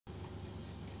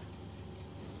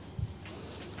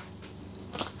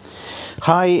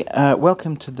Hi,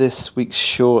 welcome to this week's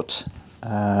short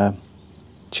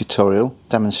tutorial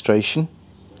demonstration,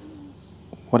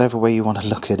 whatever way you want to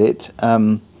look at it.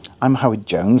 I'm Howard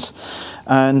Jones,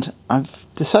 and I've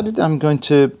decided I'm going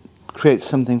to create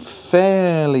something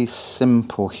fairly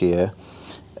simple here,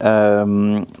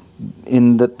 in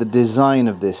that the design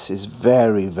of this is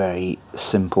very, very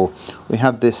simple. We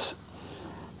have this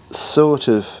sort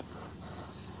of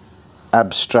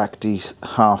abstracty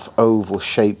half oval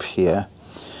shape here,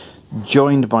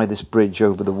 joined by this bridge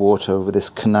over the water, over this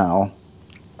canal,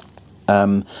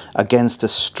 against a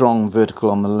strong vertical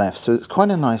on the left. So it's quite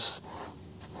a nice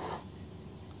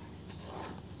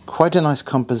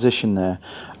composition there.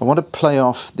 I want to play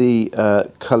off the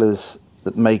colours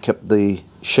that make up the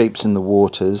shapes in the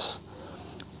waters,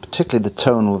 particularly the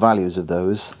tonal values of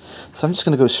those. So I'm just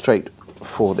going to go straight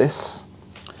for this.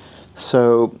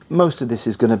 So most of this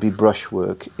is going to be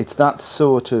brushwork. It's that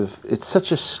sort of, it's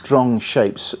such a strong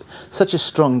shape, such a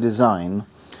strong design,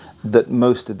 that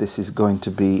most of this is going to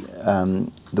be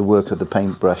the work of the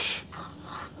paintbrush.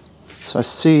 So I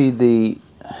see the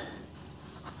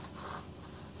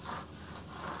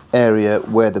area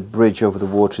where the bridge over the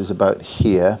water is about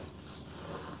here.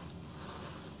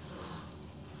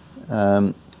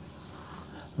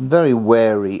 I'm very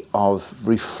wary of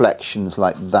reflections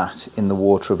like that in the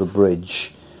water of a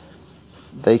bridge.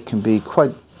 They can be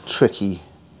quite tricky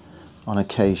on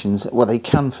occasions. Well, they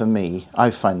can for me.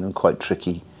 I find them quite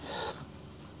tricky.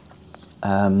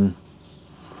 This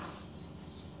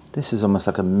is almost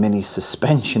like a mini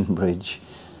suspension bridge.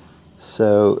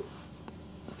 So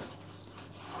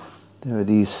there are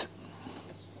these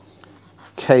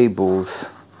cable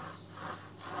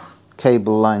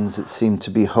lines that seem to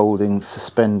be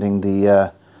suspending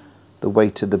the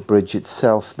weight of the bridge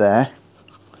itself there.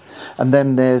 And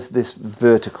then there's this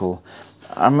vertical.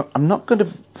 I'm not going to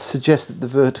suggest that the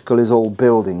vertical is all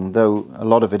building, though a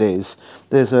lot of it is.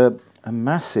 There's a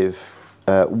massive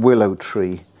willow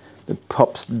tree that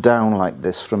pops down like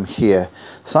this from here.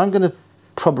 So I'm going to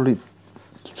probably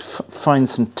find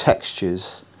some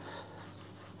textures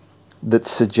that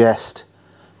suggest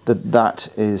that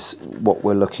is what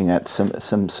we're looking at.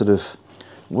 Some sort of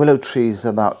willow trees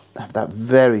have that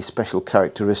very special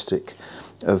characteristic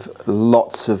of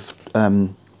lots of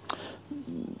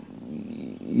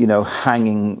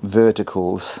hanging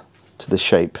verticals to the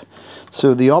shape.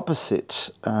 So the opposite,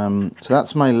 so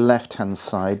that's my left hand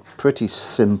side, pretty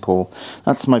simple.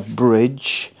 That's my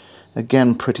bridge,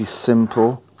 again pretty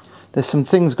simple. There's some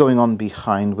things going on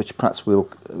behind which perhaps we'll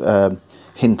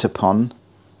hint upon,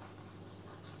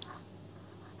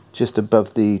 just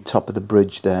above the top of the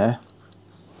bridge there.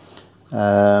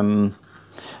 And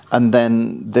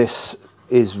then this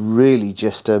is really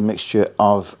just a mixture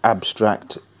of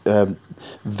abstract,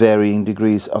 varying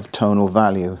degrees of tonal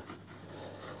value.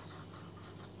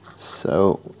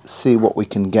 So see what we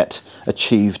can get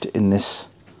achieved in this.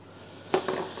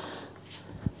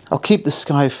 I'll keep the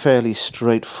sky fairly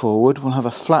straightforward. We'll have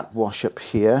a flat wash up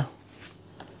here.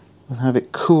 We'll have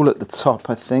it cool at the top,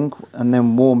 I think, and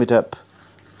then warm it up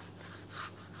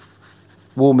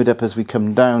as we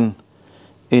come down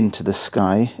into the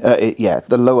sky.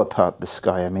 The lower part of the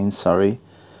sky, I mean, sorry.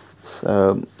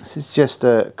 So this is just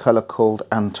a colour called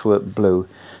Antwerp Blue.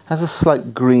 Has a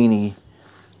slight greeny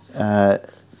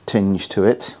tinge to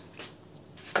it.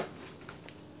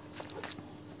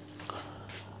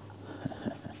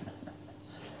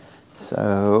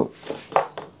 So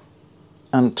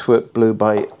Antwerp Blue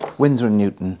by Winsor &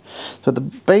 Newton. So at the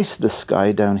base of the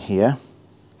sky down here,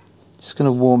 just going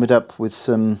to warm it up with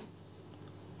some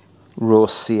raw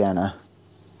sienna.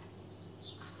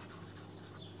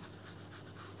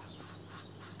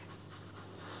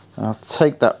 And I'll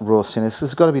take that raw sienna. This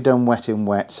has got to be done wet in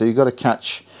wet, so you've got to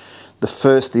catch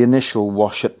the initial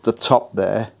wash at the top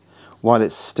there while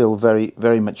it's still very,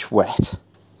 very much wet.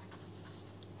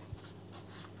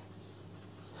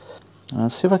 I'll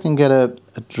see if I can get a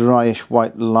dryish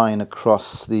white line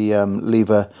across the leave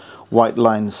a white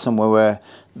line somewhere where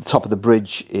the top of the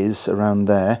bridge is, around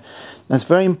there. Now it's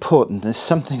very important, there's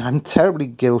something I'm terribly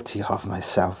guilty of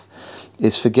myself,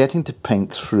 is forgetting to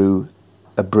paint through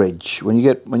a bridge. When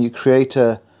you create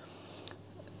this,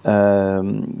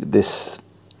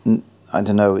 I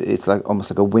don't know, it's like almost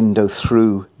like a window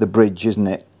through the bridge, isn't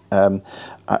it? I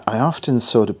often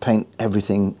sort of paint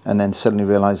everything and then suddenly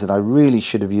realise that I really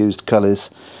should have used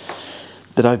colours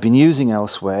that I've been using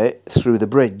elsewhere through the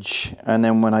bridge. And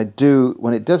then when it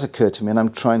does occur to me and I'm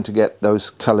trying to get those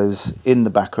colours in the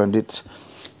background, it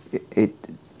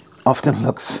often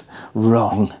looks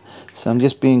wrong. So I'm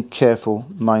just being careful,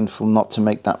 mindful not to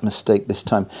make that mistake this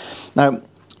time. Now,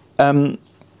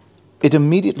 it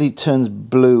immediately turns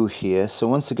blue here. So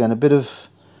once again, a bit of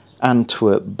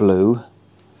Antwerp blue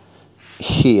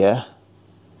here,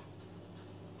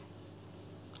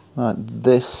 like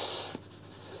this,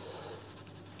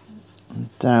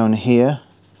 down here.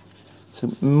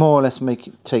 So more or less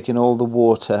taking all the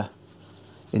water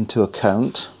into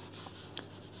account,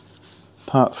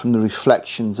 apart from the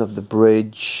reflections of the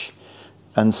bridge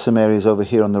and some areas over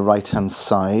here on the right hand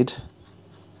side.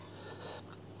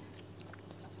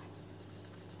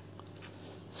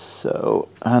 So,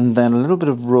 and then a little bit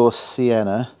of raw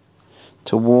sienna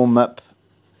to warm up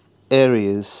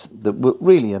areas that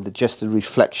really are just a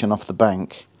reflection off the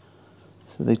bank.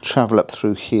 So they travel up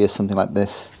through here, something like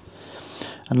this.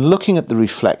 And looking at the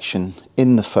reflection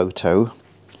in the photo,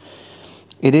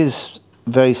 it is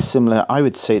very similar. I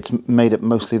would say it's made up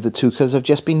mostly of the two colours I've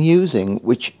just been using,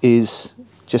 which is,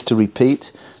 just to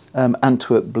repeat,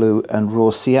 Antwerp blue and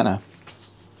raw sienna.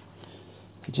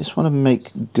 I just want to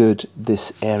make good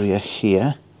this area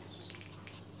here.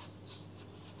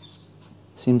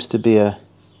 Seems to be a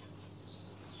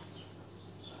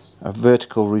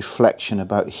vertical reflection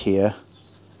about here.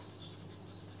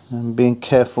 I'm being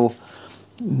careful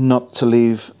not to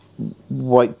leave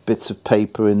white bits of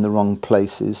paper in the wrong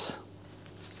places.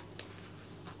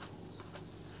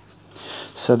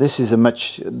 So this is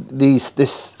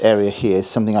this area here is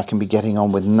something I can be getting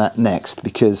on with next,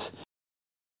 because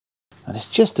there's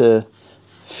just a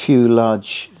few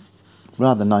large,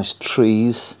 rather nice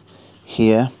trees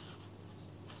here.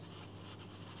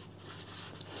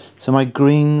 So my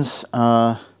greens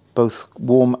are both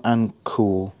warm and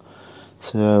cool.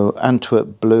 So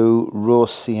Antwerp blue, raw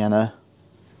sienna.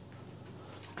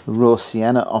 Raw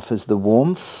sienna offers the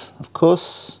warmth, of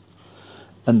course,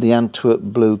 and the Antwerp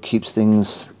blue keeps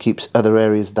other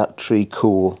areas of that tree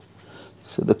cool.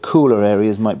 So the cooler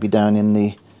areas might be down in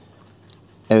the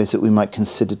areas that we might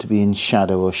consider to be in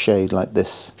shadow or shade, like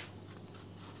this.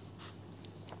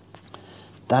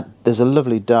 There's a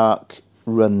lovely dark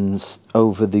runs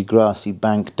over the grassy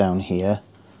bank down here.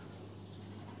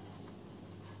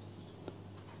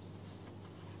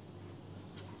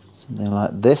 Something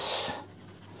like this.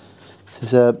 This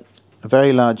is a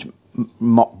very large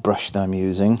mop brush that I'm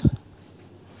using.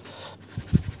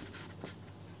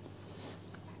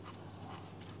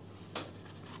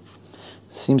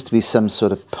 Seems to be some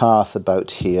sort of path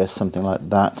about here, something like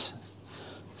that.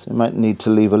 So I might need to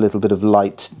leave a little bit of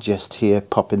light just here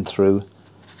popping through.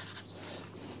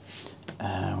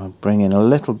 We'll bring in a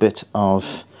little bit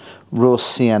of raw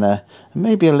sienna and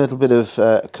maybe a little bit of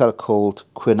a colour called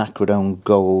quinacridone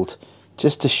gold,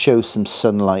 just to show some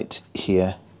sunlight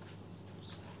here.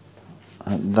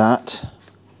 Like that.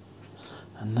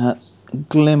 And that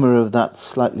glimmer of that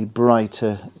slightly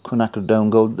brighter quinacridone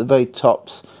gold at the very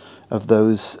tops of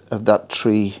that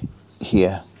tree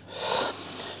here.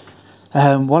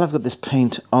 While I've got this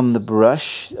paint on the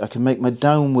brush, I can make my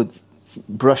downward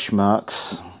brush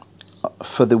marks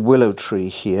for the willow tree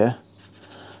here.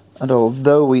 And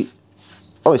although we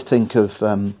always think of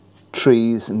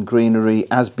trees and greenery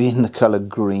as being the colour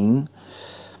green,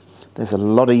 there's a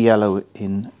lot of yellow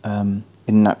in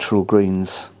natural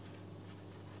greens.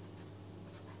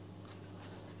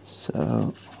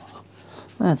 So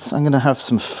I'm going to have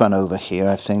some fun over here,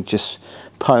 I think, just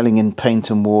piling in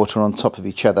paint and water on top of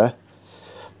each other.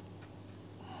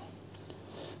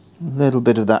 A little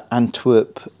bit of that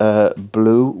Antwerp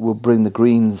blue will bring the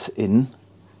greens in,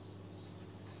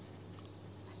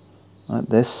 like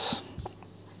this.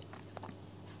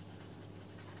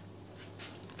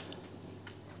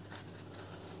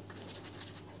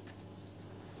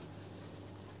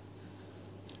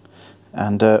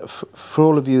 And for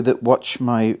all of you that watch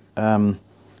my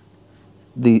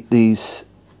these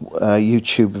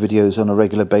YouTube videos on a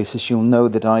regular basis, you'll know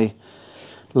that I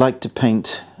like to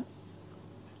paint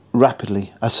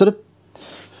rapidly. I sort of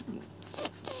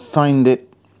find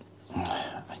it,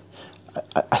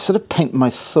 I sort of paint my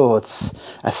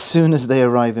thoughts as soon as they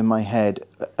arrive in my head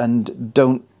and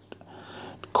don't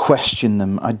question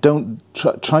them. I don't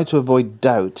try to avoid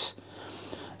doubt.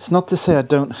 It's not to say I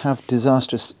don't have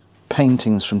disastrous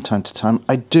paintings from time to time.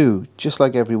 I do, just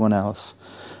like everyone else.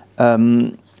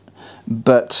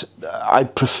 But I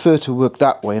prefer to work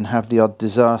that way and have the odd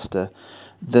disaster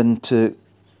than to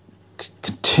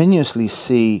continuously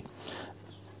see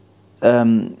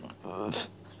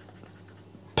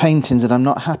paintings that I'm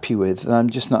not happy with, that I'm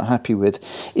just not happy with.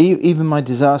 Even my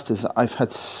disasters, I've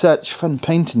had such fun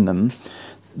painting them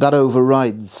that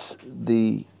overrides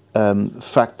the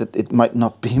fact that it might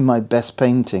not be my best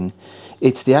painting.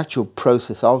 It's the actual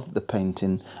process of the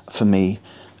painting for me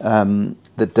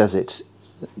that does it,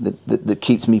 that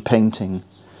keeps me painting.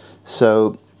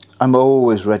 So I'm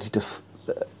always ready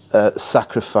to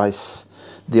sacrifice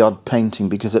the odd painting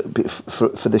because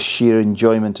for the sheer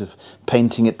enjoyment of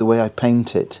painting it the way I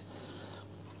paint it.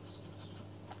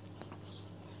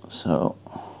 So,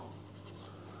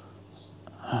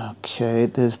 okay,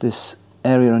 there's this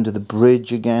area under the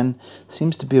bridge again.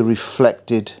 Seems to be a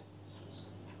reflected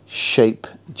shape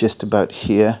just about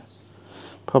here.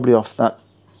 Probably off that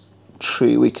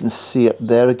tree we can see up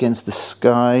there against the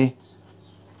sky.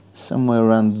 Somewhere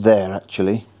around there,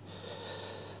 actually.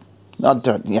 Yeah,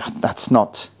 it's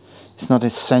not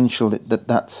essential that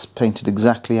that's painted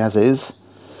exactly as is.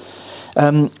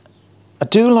 I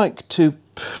do like to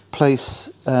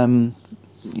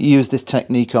use this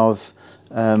technique of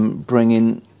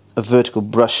bringing a vertical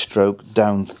brush stroke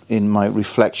down in my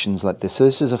reflections like this. So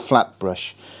this is a flat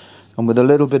brush, and with a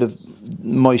little bit of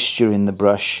moisture in the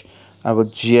brush, I will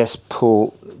just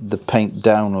pull the paint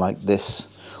down like this,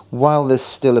 while there's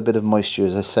still a bit of moisture,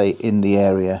 as I say, in the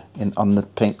area on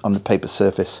the paper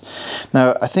surface.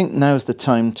 Now I think now's the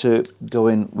time to go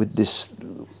in with this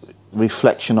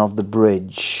reflection of the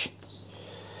bridge.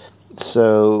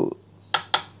 So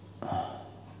I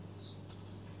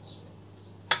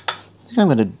think I'm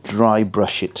going to dry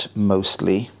brush it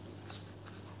mostly.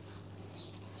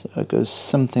 So it goes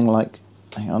something like,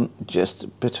 hang on, just a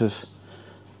bit of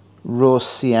raw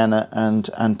sienna and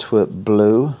Antwerp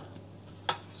blue.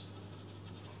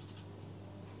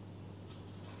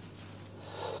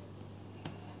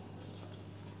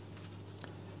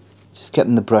 Just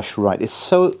getting the brush right. It's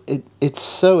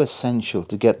so essential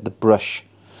to get the brush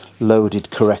loaded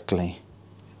correctly.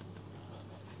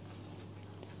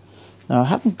 Now I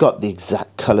haven't got the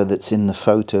exact colour that's in the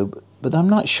photo, but I'm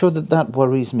not sure that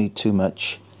worries me too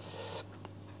much.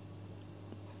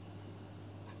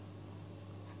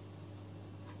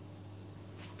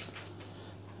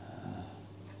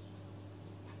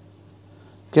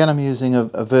 Again, I'm using a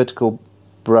vertical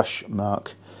brush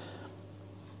mark.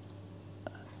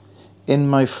 In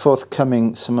my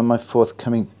some of my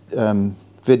forthcoming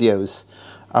videos,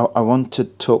 I want to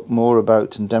talk more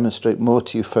about and demonstrate more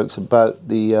to you folks about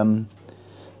the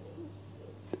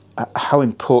how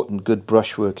important good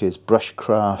brushwork is,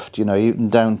 brushcraft, you know, even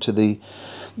down to the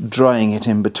drying it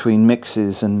in between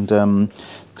mixes and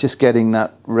just getting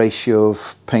that ratio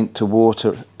of paint to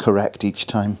water correct each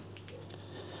time.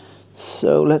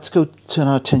 So let's turn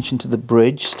our attention to the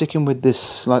bridge, sticking with this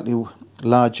slightly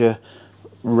larger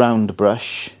round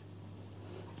brush,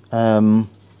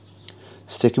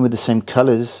 sticking with the same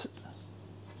colours.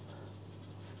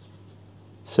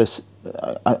 So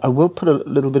I will put a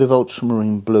little bit of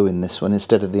ultramarine blue in this one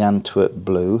instead of the Antwerp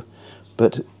blue,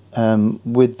 but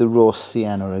with the raw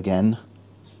sienna again.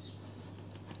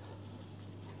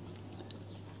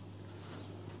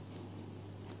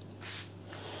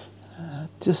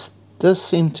 Just does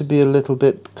seem to be a little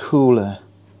bit cooler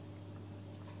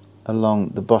along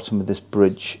the bottom of this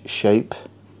bridge shape,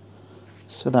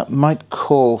 so that might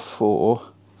call for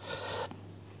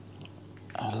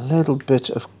a little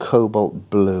bit of cobalt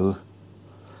blue.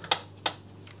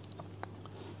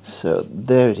 So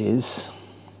there it is.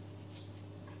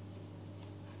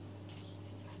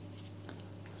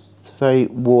 It's a very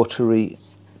watery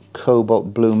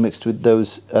cobalt blue mixed with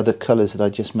those other colours that I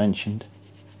just mentioned.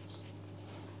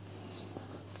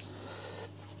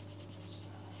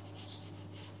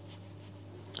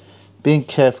 Being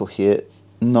careful here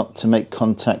not to make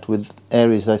contact with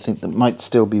areas I think that might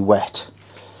still be wet.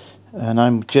 And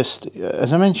I'm just,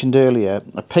 as I mentioned earlier,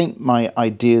 I paint my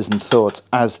ideas and thoughts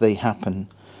as they happen.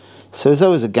 So it's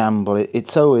always a gamble.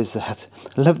 It's always that,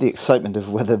 I love the excitement of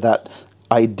whether that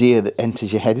idea that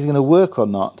enters your head is going to work or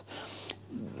not.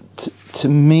 To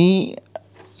me,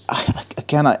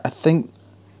 again, I think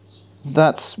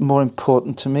that's more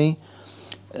important to me.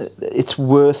 It's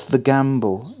worth the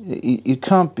gamble. You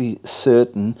can't be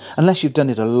certain, unless you've done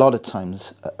it a lot of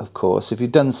times, of course. If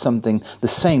you've done something, the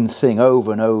same thing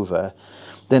over and over,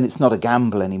 then it's not a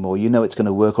gamble anymore. You know it's going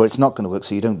to work or it's not going to work,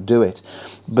 so you don't do it.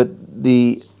 But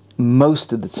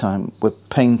most of the time, we're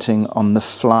painting on the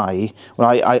fly. Well,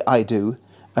 I do.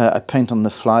 I paint on the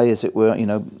fly, as it were. You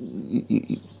know,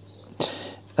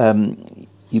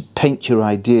 you paint your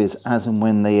ideas as and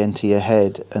when they enter your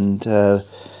head, and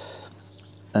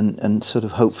sort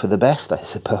of hope for the best, I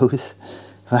suppose.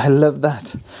 I love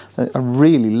that. I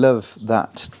really love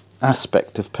that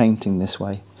aspect of painting this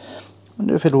way. I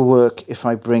wonder if it'll work if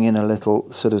I bring in a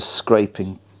little sort of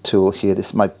scraping tool here. This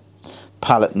is my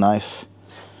palette knife.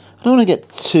 I don't want to get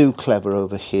too clever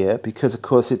over here because, of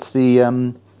course, it's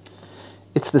the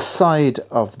side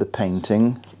of the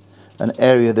painting, an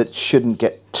area that shouldn't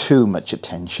get too much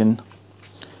attention.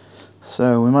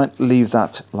 So we might leave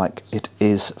that like it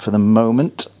is for the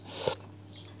moment.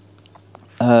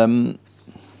 If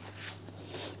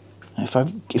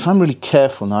I'm really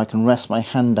careful now, I can rest my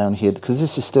hand down here because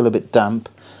this is still a bit damp.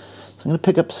 So I'm going to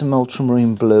pick up some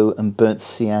ultramarine blue and burnt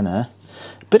sienna.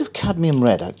 A bit of cadmium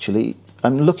red, actually.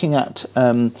 I'm looking at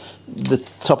the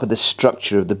top of the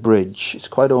structure of the bridge. It's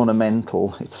quite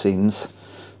ornamental, it seems.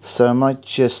 So I might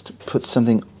just put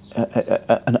something,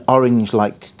 an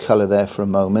orange-like colour there for a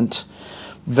moment.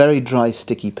 Very dry,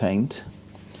 sticky paint.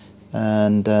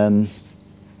 And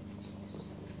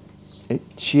it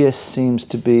just seems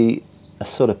to be a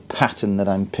sort of pattern that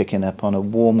I'm picking up on a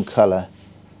warm colour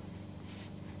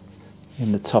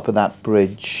in the top of that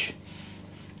bridge.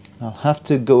 I'll have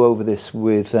to go over this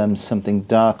with something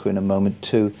darker in a moment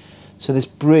too. So this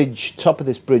bridge, top of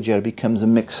this bridge area becomes a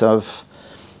mix of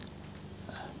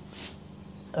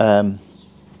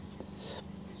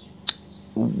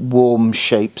warm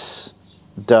shapes,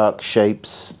 dark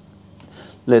shapes,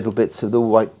 little bits of the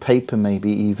white paper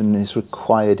maybe even is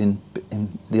required in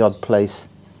the odd place.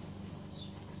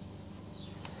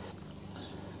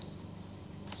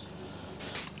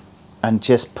 And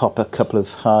just pop a couple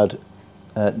of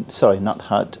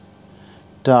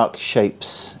dark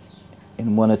shapes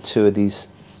in one or two of these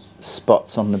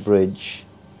spots on the bridge.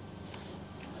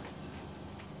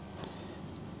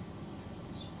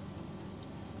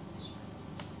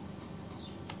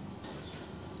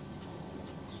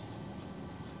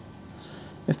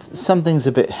 If something's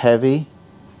a bit heavy,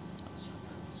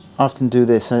 I often do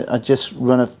this, I just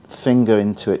run a finger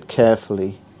into it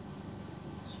carefully.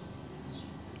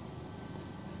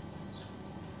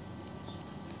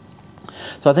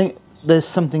 So I think there's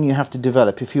something you have to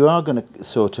develop. If you are going to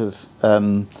sort of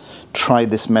try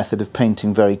this method of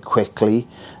painting very quickly,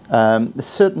 there's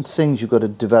certain things you've got to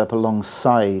develop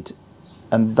alongside,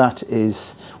 and that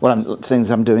is things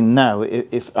I'm doing now.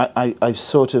 If I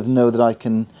sort of know that I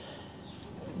can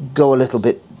go a little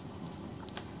bit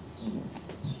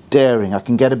daring, I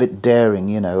can get a bit daring,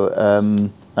 you know,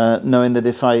 knowing that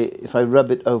if I rub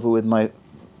it over with my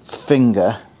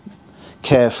finger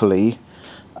carefully,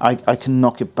 I can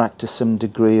knock it back to some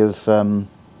degree of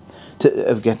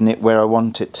getting it where I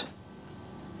want it.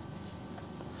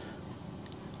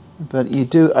 But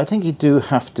I think you do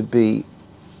have to be,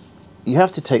 you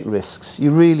have to take risks.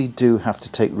 You really do have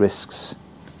to take risks.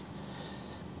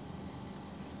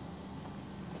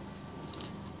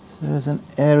 So there's an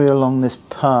area along this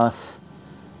path.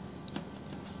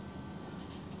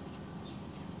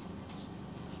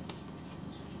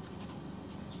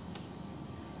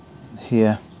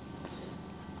 Here.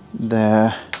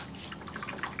 There,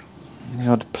 in the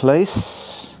odd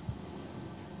place.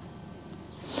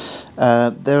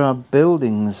 There are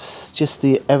buildings, just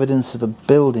the evidence of a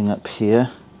building up here.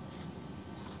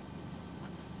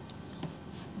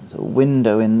 There's a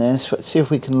window in there, so let's see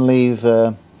if we can leave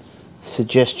a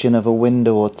suggestion of a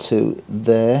window or two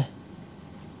there.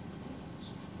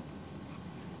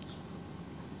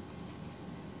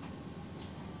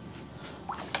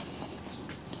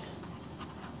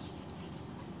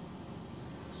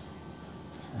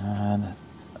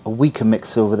 A weaker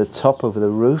mix over the top, over the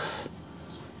roof,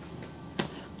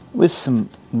 with some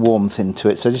warmth into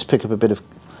it. So just pick up a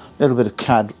little bit of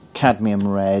cadmium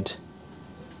red,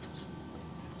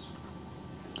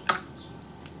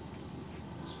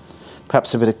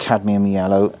 perhaps a bit of cadmium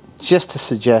yellow, just to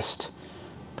suggest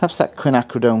perhaps that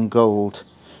quinacridone gold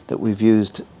that we've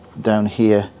used down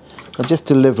here. I'll just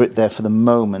deliver it there for the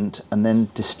moment and then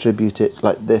distribute it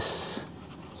like this.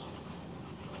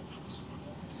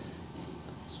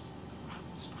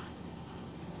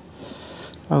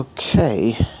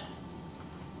 Okay.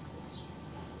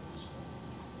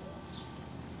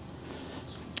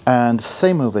 And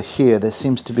same over here, there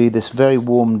seems to be this very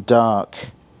warm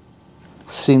dark.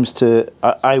 Seems to,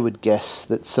 I would guess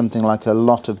that something like a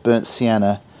lot of burnt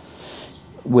sienna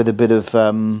with a bit of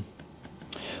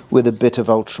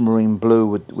ultramarine blue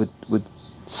would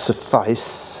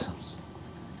suffice.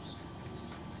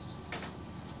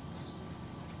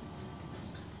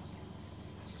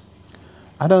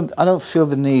 I don't feel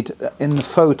the need in the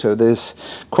photo. There's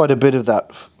quite a bit of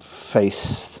that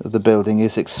face of the building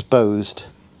is exposed.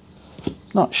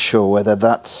 Not sure whether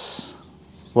that's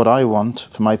what I want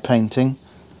for my painting.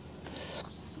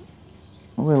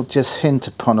 We'll just hint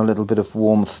upon a little bit of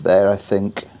warmth there, I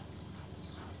think.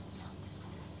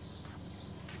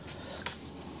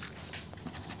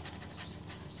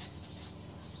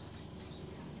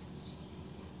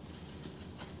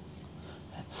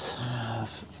 Let's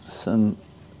have some.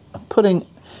 I'm putting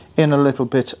in a little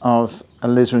bit of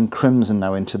alizarin crimson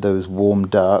now into those warm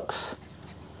darks.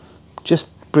 Just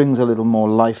brings a little more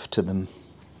life to them.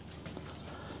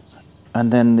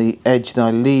 And then the edge that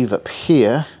I leave up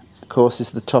here, of course,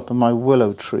 is the top of my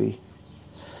willow tree.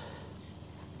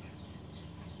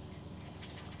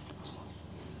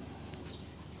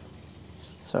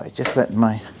 Sorry, just let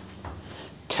my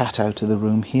cat out of the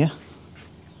room here.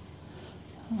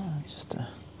 Just a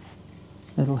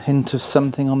little hint of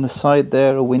something on the side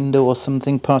there, a window or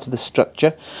something, part of the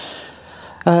structure.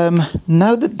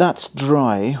 Now that that's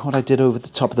dry, what I did over the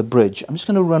top of the bridge, I'm just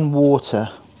going to run water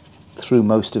through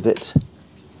most of it.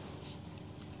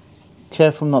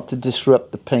 Careful not to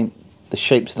disrupt the paint, the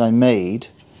shapes that I made,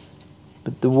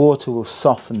 but the water will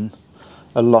soften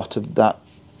a lot of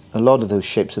those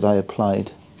shapes that I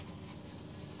applied.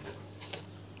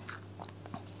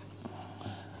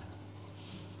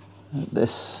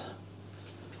 This.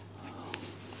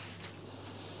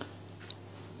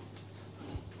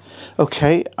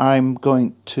 Okay, I'm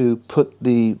going to put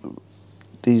these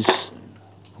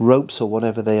ropes, or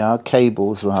whatever they are,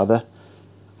 cables rather.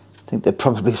 I think they're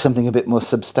probably something a bit more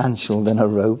substantial than a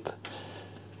rope.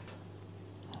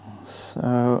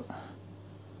 So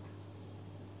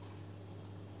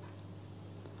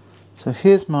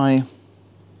here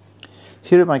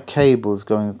are my cables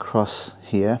going across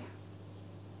here.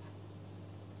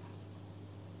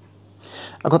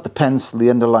 I got the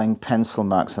underlying pencil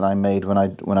marks that I made when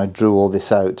I drew all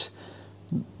this out.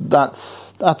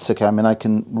 That's okay. I mean, I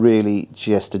can really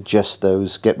just adjust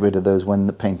those, get rid of those when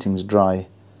the painting's dry.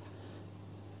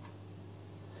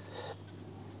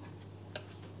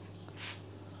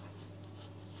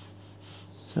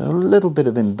 So a little bit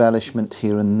of embellishment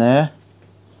here and there.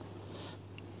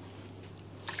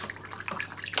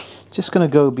 Just going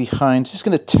to go behind, just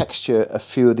going to texture a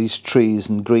few of these trees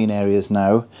and green areas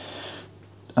now.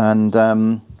 And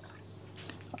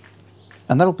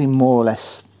that'll be more or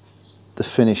less the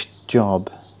finished job.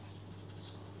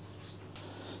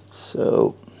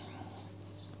 So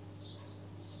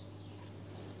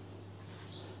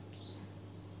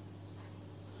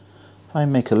if I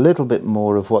make a little bit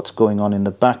more of what's going on in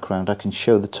the background, I can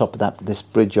show the top of this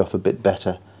bridge off a bit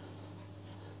better.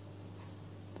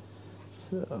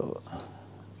 So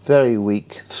very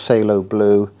weak phthalo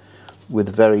blue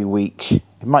with very weak,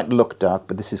 it might look dark,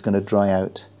 but this is going to dry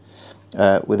out,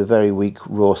 with a very weak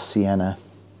raw sienna.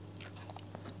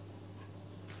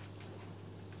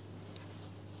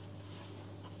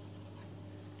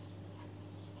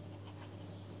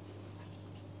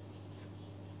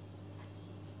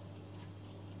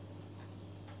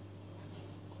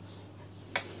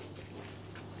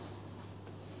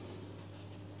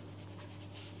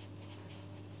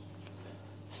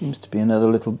 Seems to be another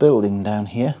little building down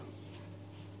here.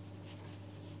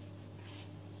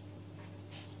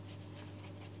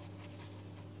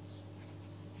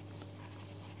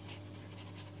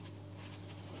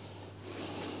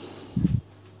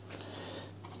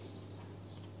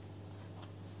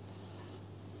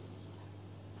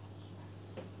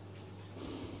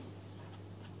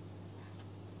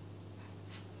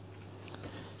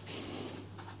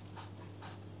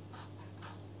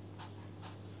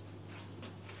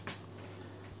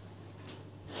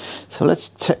 So let's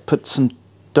put some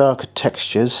darker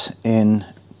textures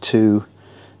into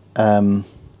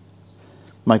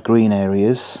my green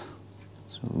areas.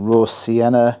 So raw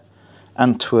sienna,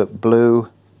 Antwerp blue,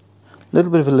 a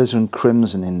little bit of alizarin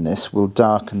crimson in this will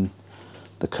darken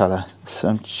the colour. So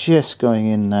I'm just going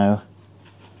in now,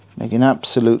 making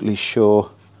absolutely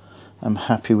sure I'm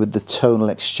happy with the tonal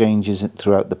exchanges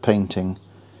throughout the painting.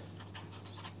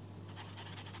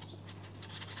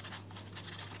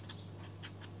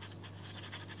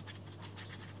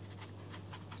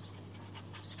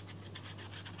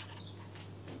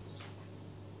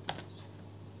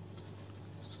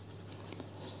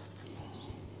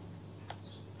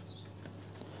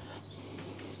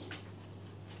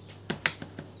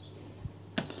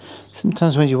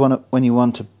 Sometimes when you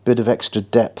want a bit of extra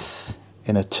depth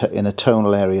in a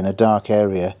tonal area, in a dark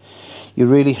area, you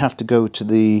really have to go to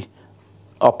the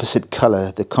opposite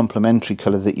colour, the complementary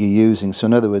colour that you're using. So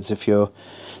in other words, if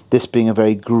this being a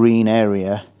very green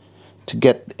area, to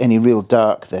get any real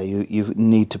dark there, you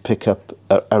need to pick up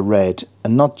a red,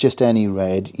 and not just any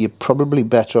red. You're probably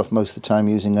better off most of the time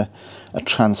using a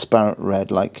transparent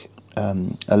red like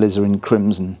alizarin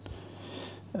crimson,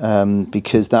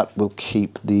 because that will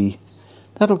keep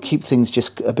things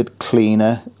just a bit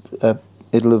cleaner.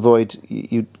 It'll avoid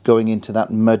you going into that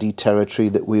muddy territory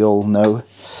that we all know.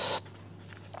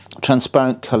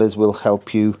 Transparent colours will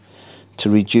help you to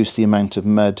reduce the amount of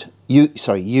mud.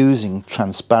 Using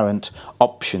transparent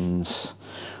options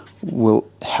will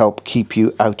help keep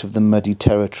you out of the muddy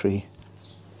territory.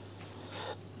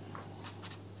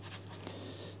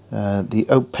 The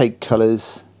opaque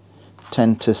colours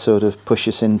tend to sort of push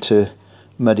us into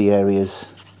muddy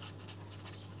areas.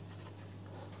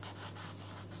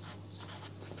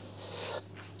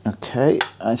 Okay,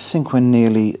 I think we're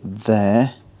nearly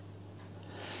there.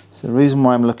 So the reason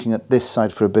why I'm looking at this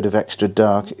side for a bit of extra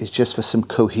dark is just for some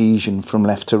cohesion from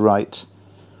left to right,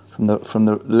 from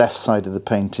the left side of the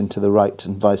paint into the right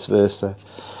and vice versa.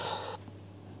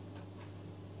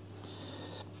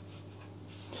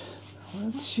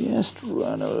 Let's just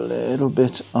run a little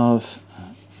bit of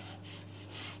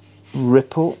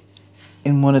ripple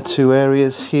in one or two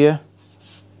areas here.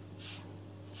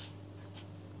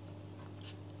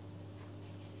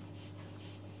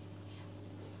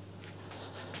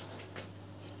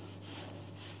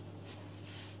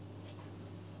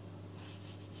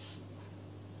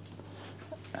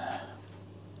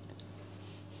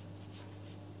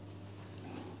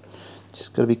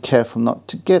 Just got to be careful not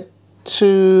to get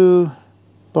too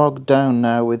bogged down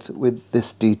now with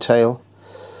this detail.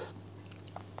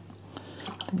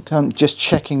 I'm just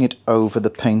checking it over the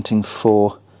painting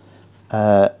for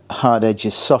hard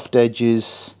edges, soft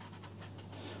edges.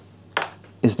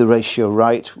 Is the ratio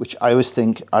right? Which I always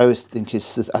think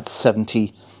is at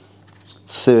 70-30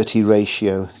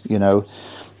 ratio. You know,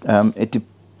 it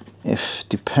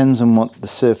depends on what the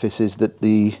surface is that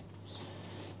the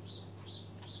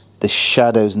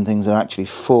shadows and things are actually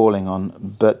falling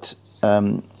on, but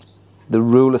the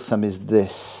rule of thumb is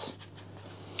this: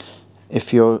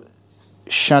 if your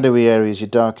shadowy areas, your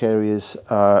dark areas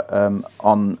are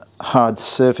on hard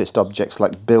surfaced objects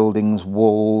like buildings,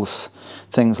 walls,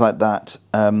 things like that,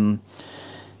 then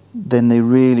you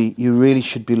really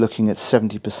should be looking at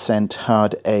 70%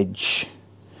 hard edge,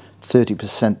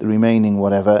 30% the remaining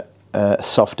whatever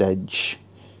soft edge.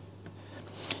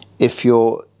 If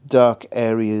your dark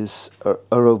areas are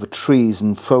over trees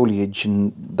and foliage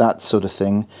and that sort of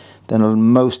thing, then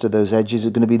most of those edges are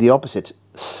going to be the opposite,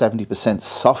 70%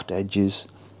 soft edges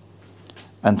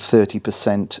and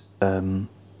 30%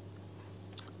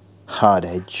 hard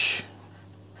edge.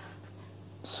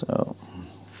 So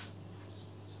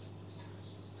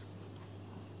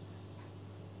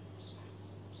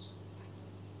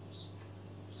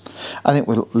I think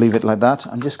we'll leave it like that.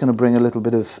 I'm just going to bring a little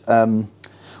bit of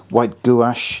white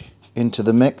gouache into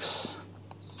the mix.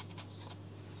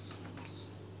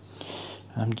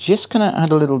 I'm just going to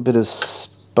add a little bit of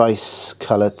spice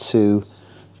colour to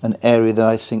an area that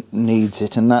I think needs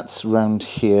it, and that's round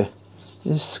here.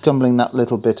 Just scumbling that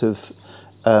little bit of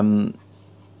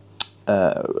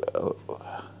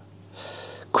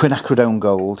quinacridone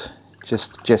gold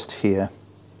just here.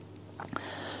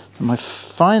 So my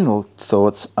final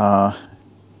thoughts are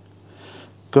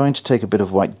going to take a bit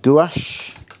of white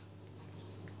gouache.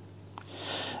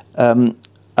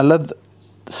 I love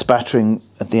spattering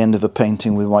at the end of a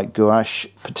painting with white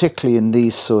gouache, particularly in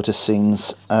these sort of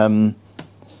scenes. So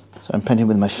I'm painting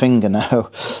with my finger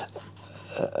now.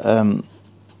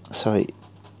 Sorry.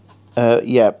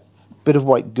 Yeah, bit of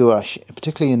white gouache,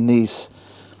 particularly in these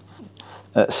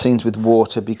scenes with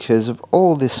water, because of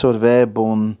all this sort of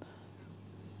airborne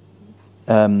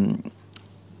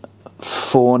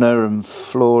fauna and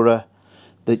flora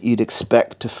that you'd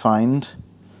expect to find.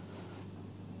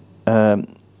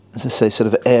 As I say, sort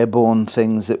of airborne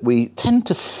things that we tend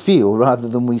to feel rather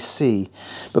than we see.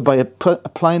 But by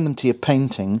applying them to your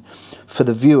painting, for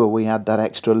the viewer we add that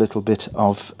extra little bit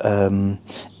of,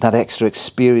 that extra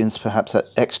experience, perhaps that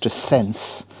extra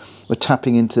sense. We're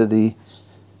tapping into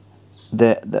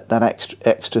that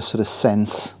extra sort of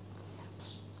sense.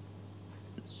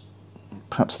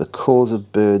 Perhaps the calls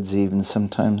of birds even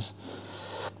sometimes.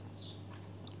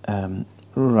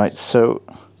 Right, so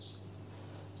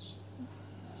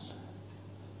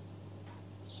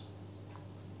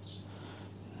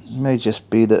it may just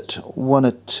be that one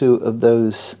or two of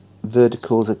those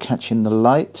verticals are catching the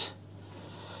light.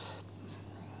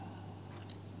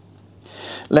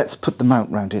 Let's put the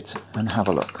mount round it and have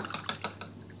a look.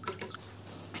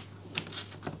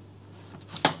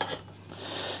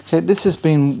 Okay, this has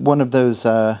been one of those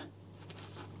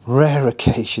rare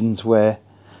occasions where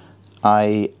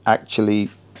I actually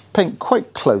paint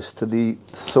quite close to the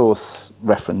source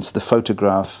reference, the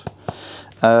photograph.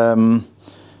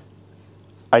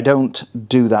 I don't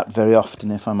do that very often,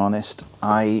 if I'm honest.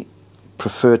 I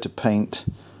prefer to paint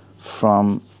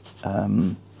from,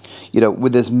 you know,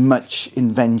 with as much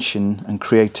invention and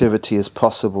creativity as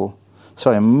possible.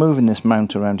 Sorry, I'm moving this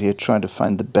mount around here, trying to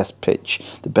find the best pitch,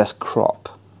 the best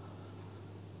crop.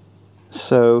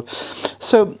 So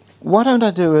why don't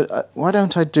I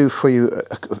do for you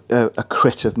a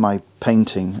crit of my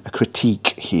painting, a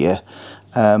critique here,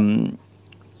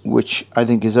 which I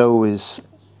think is always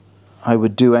I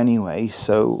would do anyway.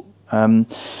 So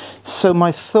so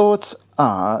my thoughts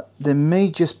are there may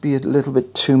just be a little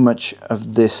bit too much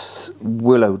of this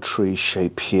willow tree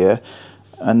shape here,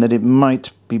 and that it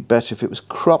might be better if it was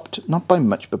cropped, not by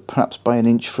much, but perhaps by an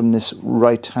inch from this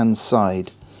right-hand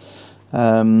side.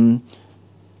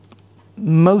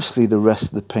 Mostly the rest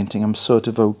of the painting I'm sort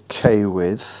of okay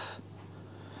with.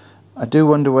 I do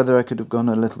wonder whether I could have gone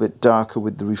a little bit darker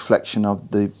with the reflection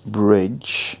of the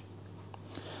bridge.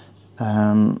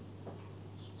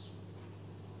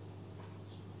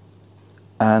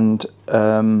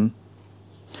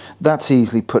 That's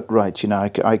easily put right, you know.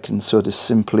 I can sort of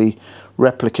simply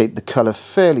replicate the colour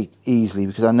fairly easily,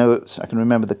 because I know I can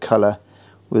remember the colour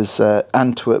was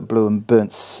Antwerp blue and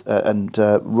burnt and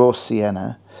raw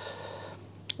sienna,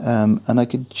 and I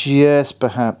could just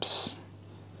perhaps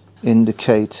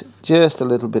indicate just a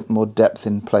little bit more depth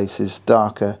in places,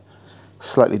 darker,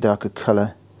 slightly darker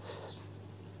colour.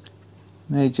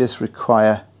 May just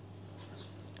require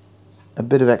a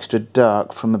bit of extra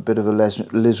dark from a bit of a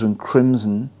alizarin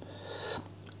crimson,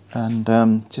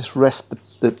 and just rest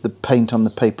the paint on the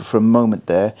paper for a moment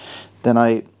there. Then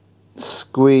I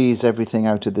squeeze everything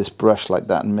out of this brush like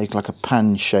that and make like a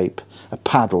pan shape, a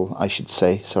paddle I should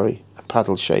say, sorry, a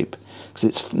paddle shape, because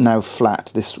it's now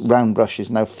flat. This round brush is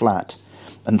now flat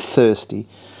and thirsty,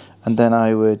 and then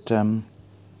I would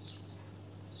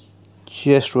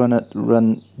just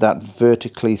run that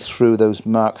vertically through those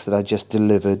marks that I just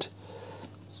delivered.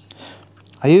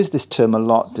 I use this term a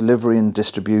lot, delivery and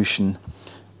distribution.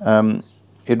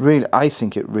 I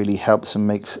think it really helps and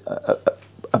makes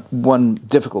one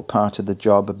difficult part of the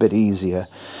job a bit easier.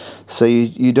 So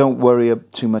you don't worry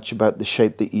too much about the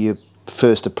shape that you're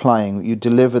first applying. You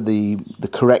deliver the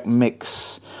correct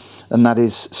mix, and that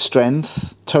is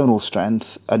strength, tonal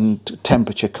strength, and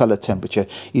temperature, colour temperature.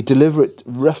 You deliver it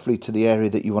roughly to the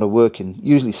area that you want to work in,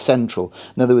 usually central.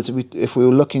 In other words, if we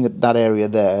were looking at that area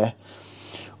there,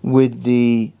 with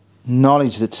the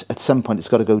knowledge that at some point it's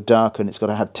got to go darker and it's got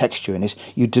to have texture in it,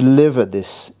 you deliver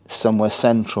this somewhere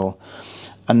central,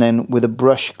 and then with a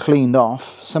brush cleaned off,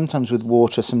 sometimes with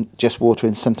water, just water,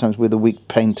 and sometimes with a weak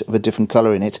paint of a different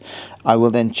colour in it, I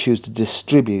will then choose to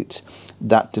distribute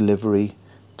that delivery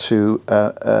to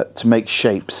make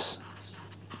shapes.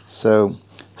 So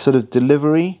sort of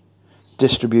delivery,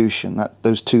 distribution,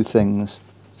 those two things.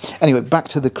 Anyway, back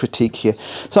to the critique here.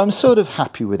 So I'm sort of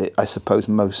happy with it, I suppose,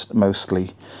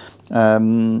 mostly.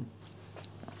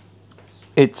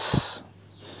 It's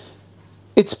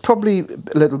probably a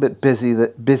little bit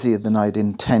busier than I'd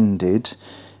intended.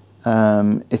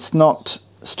 It's not,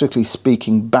 strictly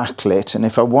speaking, backlit, and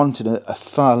if I wanted a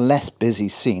far less busy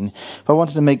scene, if I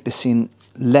wanted to make the scene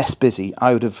less busy,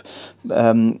 I would have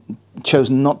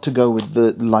chosen not to go with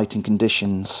the lighting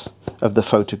conditions of the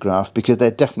photograph, because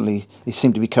they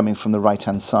seem to be coming from the right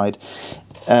hand side.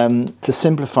 To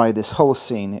simplify this whole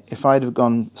scene, if I'd have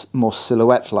gone more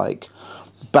silhouette like,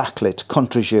 backlit,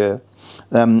 contre-jour,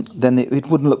 then it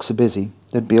wouldn't look so busy.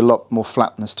 There'd be a lot more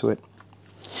flatness to it.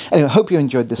 Anyway, I hope you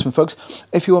enjoyed this one, folks.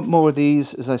 If you want more of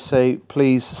these, as I say,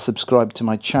 please subscribe to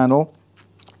my channel.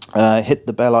 Hit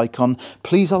the bell icon.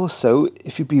 Please also,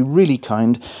 if you'd be really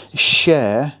kind,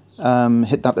 share.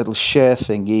 Hit that little share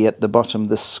thingy at the bottom of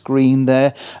the screen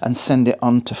there, and send it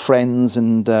on to friends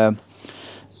and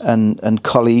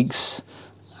colleagues,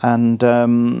 and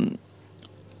I'd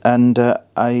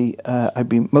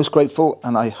be most grateful,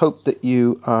 and I hope that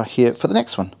you are here for the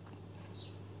next one.